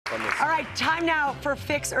on this. All right, time now for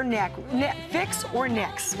Fix or Nick. Fix or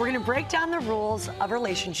Nix. We're going to break down the rules of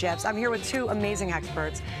relationships. I'm here with two amazing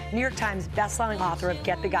experts. New York Times bestselling author of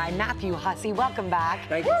Get the Guy, Matthew Hussey. Welcome back.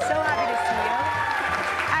 Thank you. So happy to see you.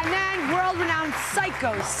 And then world-renowned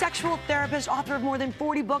psycho, sexual therapist, author of more than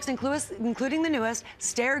 40 books, including the newest,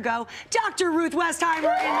 Stare Go, Dr. Ruth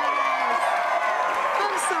Westheimer in the house.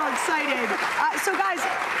 I'm so excited. So guys,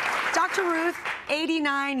 Dr. Ruth,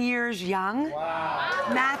 89 years young. Wow.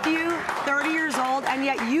 Matthew, 30 years old, and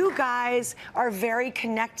yet you guys are very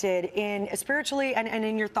connected in spiritually and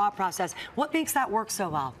in your thought process. What makes that work so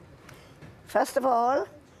well? First of all,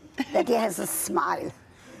 that he has a smile.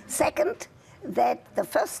 Second, that the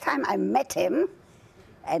first time I met him,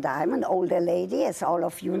 and I'm an older lady, as all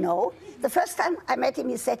of you know, the first time I met him,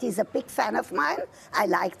 he said he's a big fan of mine. I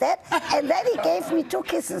like that. And then he gave me 2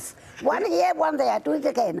 kisses. One here, one there. Do it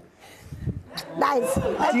again. Nice.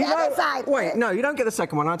 On the other side. Wait, no, you don't get the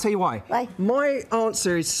second one. I'll tell you why. Why? My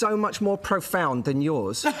answer is so much more profound than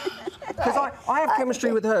yours. Because I have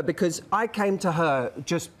chemistry with her because I came to her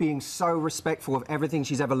just being so respectful of everything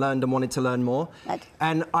she's ever learned and wanted to learn more. Right.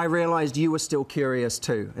 And I realised you were still curious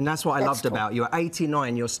too. And that's what I loved about you. At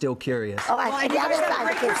 89, you're still curious. All right. Well, you guys have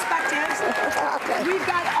great perspectives. Okay. We've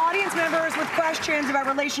got audience members with questions about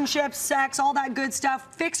relationships, sex, all that good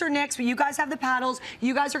stuff. Fix or Nix, but you guys have the paddles.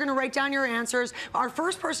 You guys are going to write down your answers. Our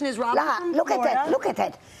first person is Robin from Look Florida. at that. Look at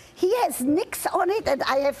that. He has Nix on it and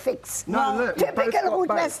I have Fix. No, look, you both typical got Ruth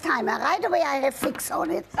both. Westheimer. Right away I have Fix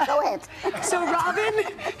on it. Go ahead. So Robin,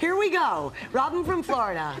 here we go. Robin from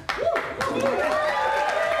Florida.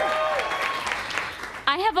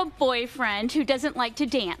 I have a boyfriend who doesn't like to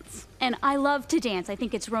dance, and I love to dance. I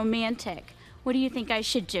think it's romantic. What do you think I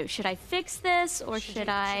should do? Should I fix this, or should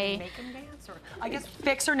I... Make him dance? Or, I guess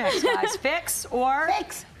Fix or Nix, guys. Fix or...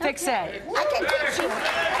 Fix. Fix it. I can teach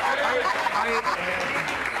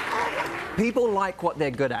you. People like what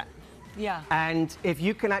they're good at. Yeah. And if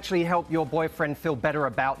you can actually help your boyfriend feel better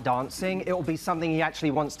about dancing, it will be something he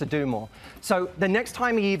actually wants to do more. So the next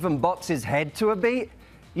time he even bops his head to a beat,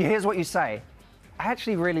 here's what you say. I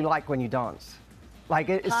actually really like when you dance. Like,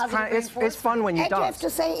 it's fun when you And you have dance. to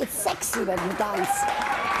say it's sexy when you dance.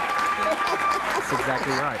 That's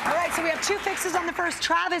exactly right. All right, so we have 2 fixes on the first.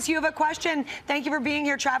 Travis, you have a question. Thank you for being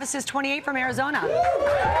here. Travis is 28 from Arizona.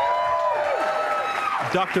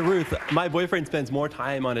 Dr. Ruth, my boyfriend spends more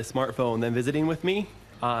time on his smartphone than visiting with me.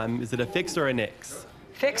 Is it a fix or a nix?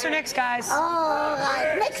 Fix or Nix, guys? All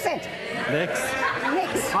right, mix it. Nix?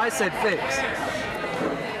 Mix. I said fix.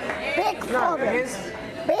 Big problem.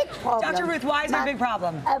 Big problem. Dr. Ruth, why is there a big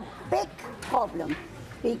problem? A big problem.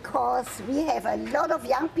 Because we have a lot of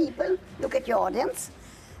young people, look at your audience,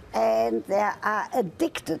 and they are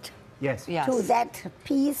addicted Yes. to that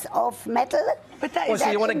piece of metal. But that Oh, is... so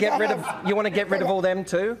you want to in get their rid of head. all them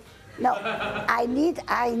too? No, I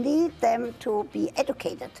need them to be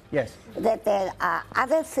educated. Yes. That there are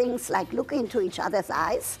other things like looking into each other's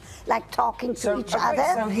eyes, like talking to each other.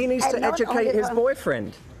 So he needs and to not educate only his on-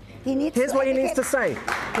 boyfriend. Here's what he needs to say.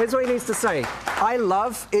 Here's what he needs to say. I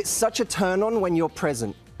love, it's such a turn on when you're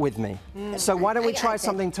present with me. So why don't we try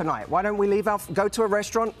something tonight? Why don't we go to a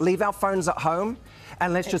restaurant, leave our phones at home,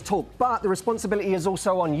 and let's just talk. But the responsibility is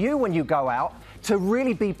also on you when you go out to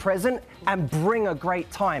really be present and bring a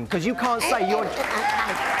great time. Because you can't say you're...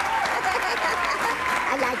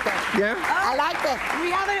 I like that. Yeah? I like that.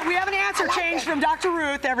 We have an answer like change it. from Dr.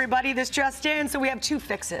 Ruth, everybody. This just in, so we have 2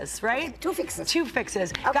 fixes, right? 2 fixes. 2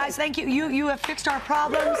 fixes. Okay. Guys, thank you. You have fixed our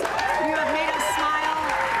problems. You have made us smile.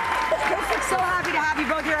 So happy to have you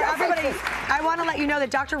both here. Everybody, I want to let you know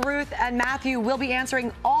that Dr. Ruth and Matthew will be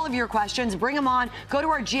answering all of your questions. Bring them on. Go to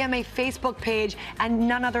our GMA Facebook page, and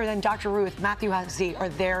none other than Dr. Ruth, Matthew Hussey are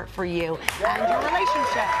there for you and your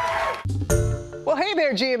relationship. Well, hey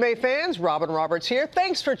there, GMA fans. Robin Roberts here.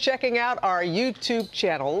 Thanks for checking out our YouTube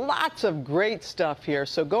channel. Lots of great stuff here.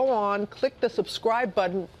 So go on, click the subscribe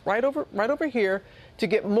button right over here to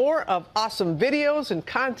get more of awesome videos and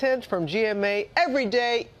content from GMA every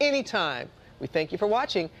day, anytime. We thank you for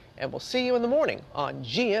watching, and we'll see you in the morning on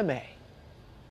GMA.